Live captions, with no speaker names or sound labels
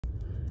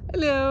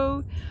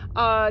Hello,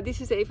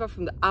 this is Eva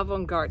from the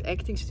Avant-garde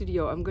Acting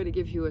Studio. I'm going to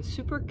give you a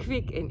super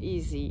quick and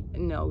easy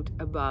note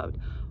about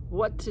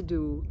what to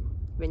do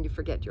when you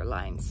forget your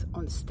lines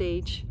on the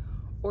stage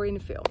or in a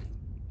film.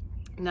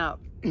 Now,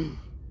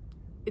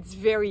 it's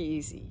very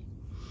easy.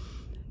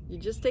 You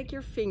just take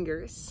your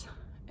fingers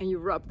and you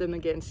rub them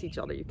against each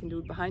other. You can do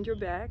it behind your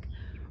back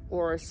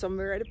or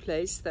somewhere at a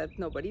place that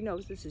nobody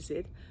knows this is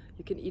it.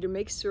 You can either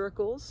make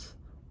circles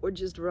or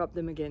just rub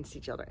them against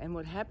each other. And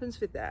what happens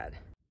with that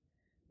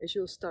is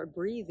you'll start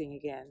breathing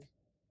again.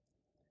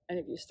 And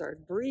if you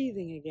start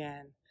breathing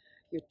again,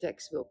 your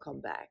text will come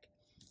back.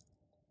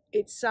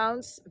 It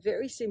sounds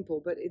very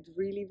simple, but it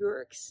really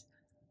works.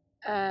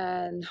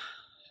 And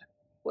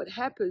what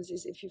happens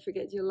is if you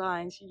forget your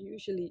lines, you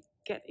usually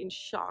get in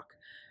shock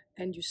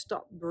and you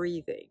stop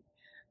breathing.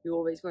 You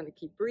always want to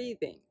keep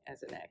breathing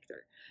as an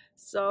actor.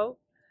 So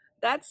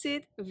that's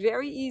it,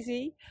 very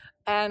easy.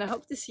 And I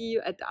hope to see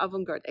you at the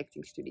Avant-garde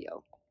Acting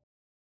Studio.